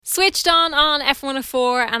Switched on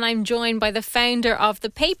F104, and I'm joined by the founder of the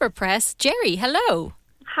Paper Press, Jerry. Hello.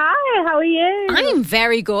 Hi, how are you? I'm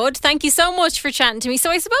very good. Thank you so much for chatting to me.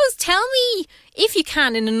 So I suppose, tell me, if you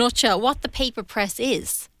can, in a nutshell, what the Paper Press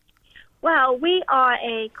is. Well, we are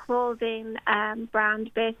a clothing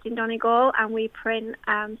brand based in Donegal, and we print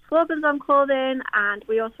slogans on clothing, and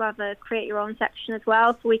we also have a create your own section as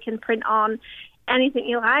well, so we can print on anything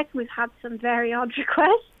you like. We've had some very odd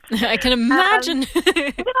requests. I can imagine. We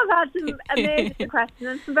have had some amazing requests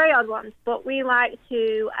and some very odd ones, but we like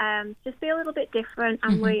to just be a little bit different,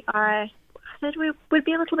 and we'd be a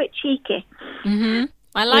little bit cheeky. Mm-hmm.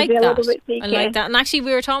 I like that. And actually,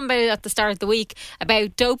 we were talking about it at the start of the week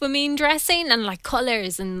about dopamine dressing and like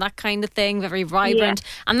colours and that kind of thing, very vibrant. Yeah.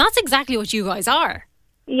 And that's exactly what you guys are.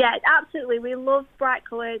 Yeah, absolutely. We love bright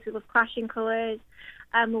colours. We love clashing colours.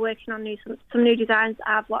 We're working on some new designs that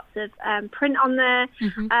have lots of print on there.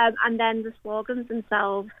 Mm-hmm. And then the slogans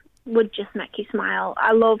themselves would just make you smile.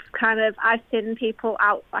 I love I've seen people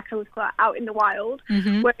out, like I was out in the wild,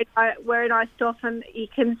 mm-hmm. wearing our stuff, and you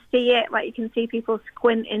can see it, like you can see people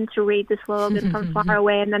squinting to read the slogan from far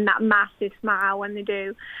away, and then that massive smile when they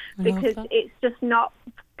do, because it's just not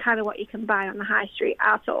kind of what you can buy on the high street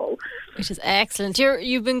at all. Which is excellent.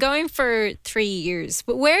 You've been going for 3 years,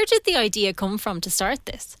 but where did the idea come from to start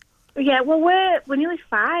this? Yeah, well, we're nearly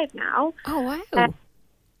 5 now. Oh, wow.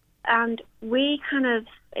 And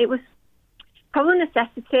it was probably a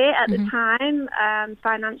necessity at the time.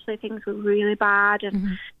 Financially, things were really bad, and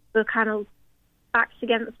we were kind of backs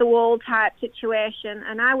against the wall type situation.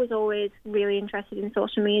 And I was always really interested in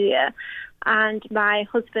social media. And my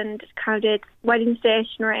husband kind of did wedding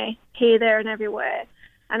stationery here, there, and everywhere.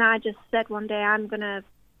 And I just said one day, I'm going to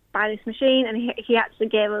buy this machine. And he actually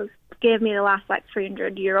gave me the last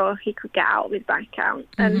 €300 he could get out of his bank account,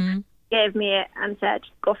 and gave me it and said,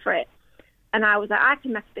 go for it. And I was like, I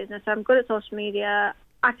can make a business. I'm good at social media.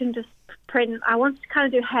 I can just print. I wanted to kind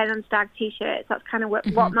of do hen and stag T-shirts. That's kind of what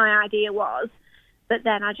my idea was. But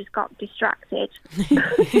then I just got distracted.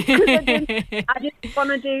 I just want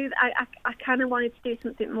to do. I kind of wanted to do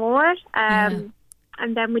something more. And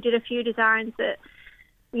then we did a few designs that,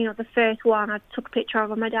 the first one I took a picture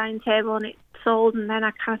of on my dining table, and it sold. And then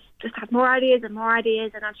I kind of just had more ideas, and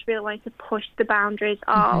I just really wanted to push the boundaries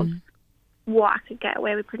of what I could get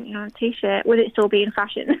away with printing on a T-shirt with it still being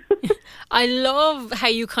fashion. I love how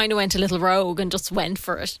you kind of went a little rogue and just went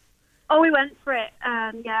for it. Oh, we went for it,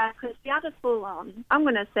 because we had a full-on, I'm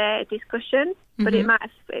going to say, discussion, but it might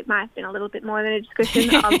have been a little bit more than a discussion.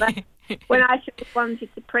 When I just wanted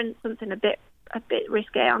to print something a bit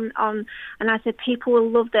risque on, and I said, people will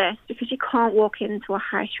love this, because you can't walk into a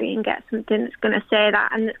high street and get something that's going to say that,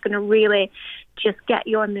 and that's going to really just get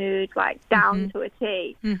your mood down to a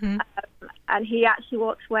T. And he actually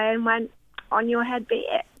walked away and went, on your head be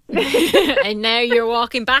it. And now you're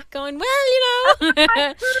walking back going, well,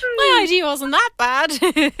 my idea wasn't that bad.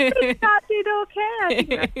 That did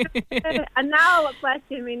okay. And now, bless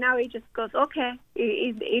him, now he just goes, okay.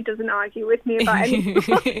 He doesn't argue with me about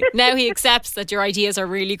anything. Now he accepts that your ideas are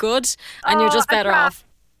really good, and you're just better off.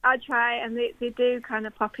 I try, and they do kind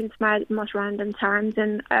of pop into my most random times,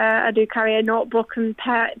 and I do carry a notebook and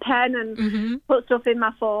pen and put stuff in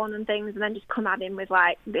my phone and things, and then just come at him with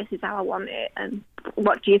this is how I want it, and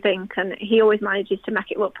what do you think? And he always manages to make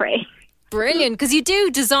it look pretty. Brilliant, because you do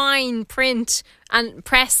design, print and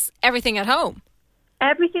press everything at home.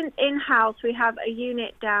 Everything's in-house. We have a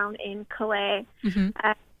unit down in Calais,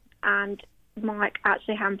 and Mike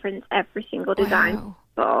actually handprints every single design. Wow.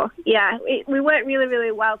 So, yeah, we work really,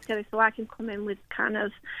 really well together, so I can come in with kind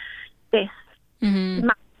of this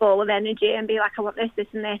mass ball of energy and be like, I want this, this,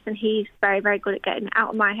 and this, and he's very, very good at getting it out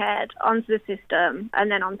of my head, onto the system,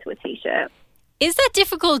 and then onto a T-shirt. Is that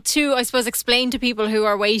difficult to, I suppose, explain to people who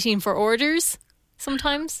are waiting for orders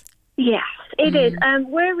sometimes? Yes, it is.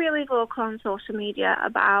 We're really vocal on social media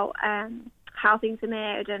about how things are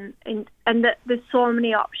made, and that there's so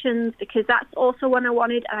many options, because that's also what I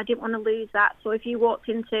wanted, and I didn't want to lose that. So if you walked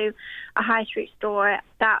into a high street store,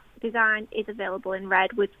 that design is available in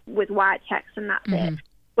red with white text, and that's it.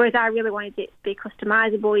 Whereas I really wanted it to be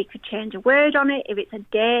customisable. You could change a word on it. If it's a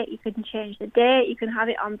date, you can change the date. You can have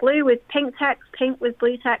it on blue with pink text, pink with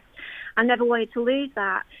blue text. I never wanted to lose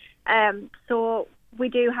that. So we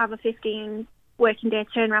do have a 15 working day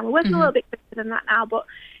turnaround. We're working a little bit quicker than that now, but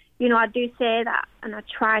I do say that, and I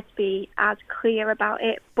try to be as clear about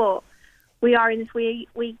it, but we are in this wee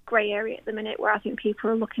grey area at the minute where I think people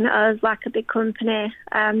are looking at us like a big company,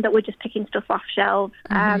 that we're just picking stuff off shelves,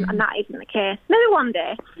 and that isn't the case. Maybe one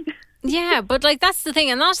day. Yeah, but that's the thing,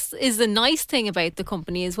 and that is the nice thing about the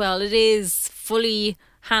company as well. It is fully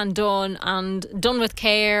hand done and done with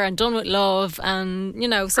care and done with love, and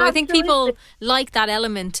so Absolutely. I think people like that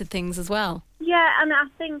element to things as well. Yeah, and I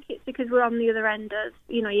think it's because we're on the other end of,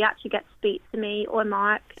 you actually get to speak to me or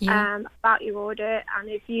Mark about your order, and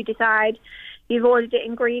if you decide you've ordered it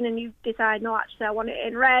in green and you decide, no, actually I want it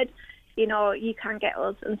in red, you can get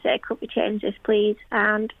us and say, could we change this please?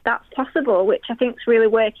 And that's possible, which I think is really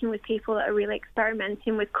working with people that are really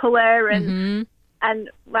experimenting with colour and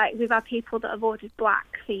like we've had people that have ordered black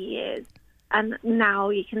for years and now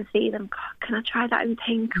you can see them, God, can I try that in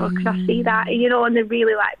pink or can I see that? And they're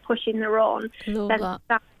really like pushing their own.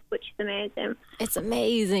 That, which is amazing. It's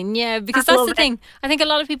amazing, yeah, because that's the thing. I think a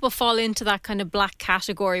lot of people fall into that kind of black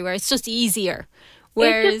category where it's just easier.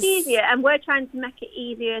 It's just easier, and we're trying to make it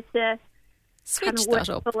easier to switch kind of that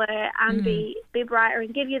up colour and be brighter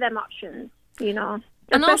and give you them options, And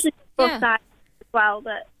especially both sides as well,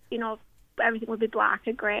 that, everything would be black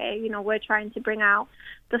or grey. We're trying to bring out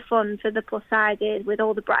the fun for the plus sizes with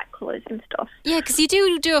all the bright colours and stuff. Yeah, because you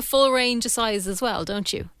do a full range of sizes as well,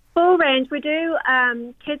 don't you? Full range. We do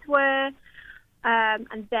kids wear,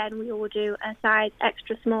 and then we will do a size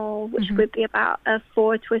extra small, which would be about a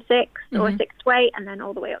 4 to a 6 or a 6 to 8, and then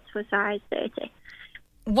all the way up to a size 30.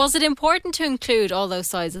 Was it important to include all those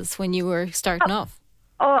sizes when you were starting off?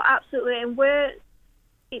 Oh, absolutely. And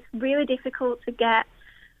it's really difficult to get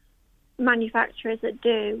manufacturers that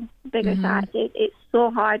do bigger sizes. It's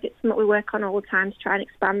so hard. It's something we work on all the time to try and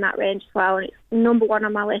expand that range as well. And it's number one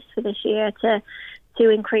on my list for this year to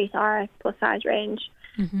increase our plus size range.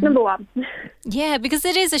 Number one. Yeah, because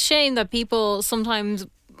it is a shame that people sometimes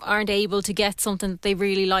aren't able to get something that they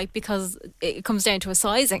really like because it comes down to a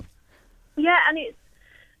sizing. Yeah, and it's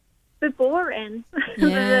boring.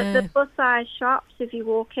 Yeah. the plus size shops, if you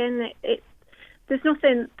walk in, there's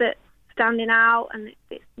nothing that's standing out, and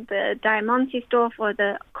it's the Diamante stuff or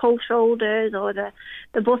the cold shoulders or the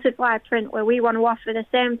butterfly print, where we want to offer the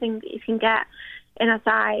same thing that you can get in a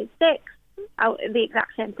size 6, the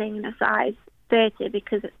exact same thing in a size 30,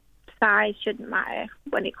 because size shouldn't matter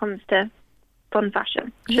when it comes to fun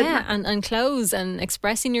fashion. Yeah, and clothes and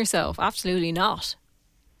expressing yourself, absolutely not.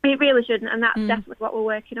 It really shouldn't, and that's definitely what we're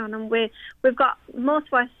working on. And we've got most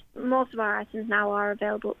of our items now are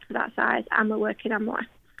available up to that size, and we're working on more.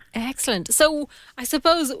 Excellent. So I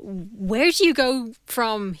suppose, where do you go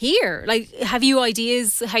from here? Like, have you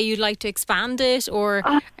ideas how you'd like to expand it, or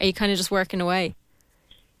are you kind of just working away?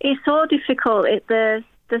 It's so difficult. The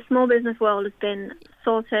small business world has been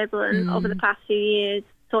so turbulent over the past few years.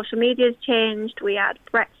 Social media's changed. We had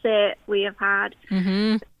Brexit. We have had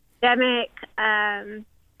pandemic.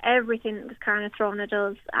 Everything was kind of thrown at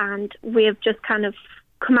us, and we have just kind of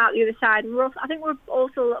come out the other side. I think we're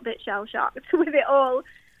also a little bit shell-shocked with it all.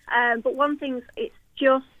 But one thing, it's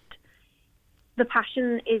just the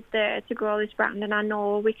passion is there to grow this brand, and I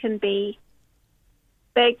know we can be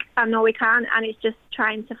big. I know we can, and it's just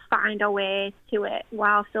trying to find our way to it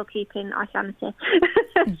while still keeping our sanity.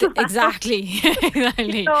 Exactly.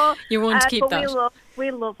 So, you want to keep that.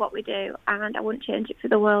 We love what we do, and I wouldn't change it for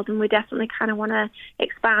the world. And we definitely kind of want to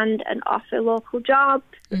expand and offer local jobs,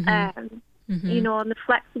 and the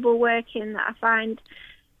flexible working that I find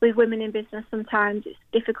with women in business sometimes it's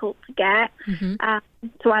difficult to get.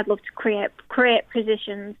 So I'd love to create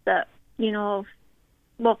positions that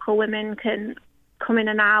local women can come in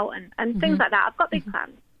and out and things like that. I've got big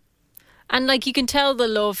plans. And like, you can tell the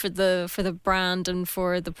love for the brand and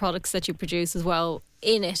for the products that you produce as well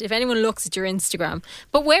in it, if anyone looks at your Instagram.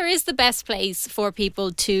 But where is the best place for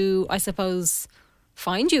people to, I suppose,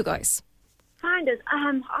 find you guys? Find us.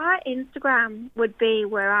 Our Instagram would be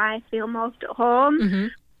where I feel most at home.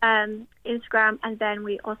 Instagram, and then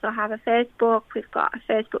we also have a Facebook. We've got a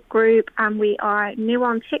Facebook group, and we are new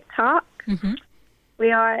on TikTok.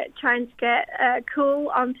 We are trying to get cool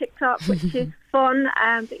on TikTok, which is fun.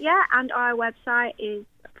 But yeah, and our website is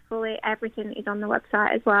everything is on the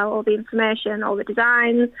website as well. All the information, all the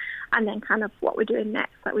designs, and then kind of what we're doing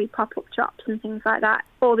next, like we pop-up shops and things like that.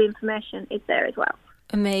 All the information is there as well.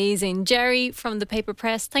 Amazing. Jerry from The Paper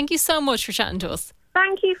Press, thank you so much for chatting to us.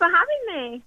 Thank you for having me.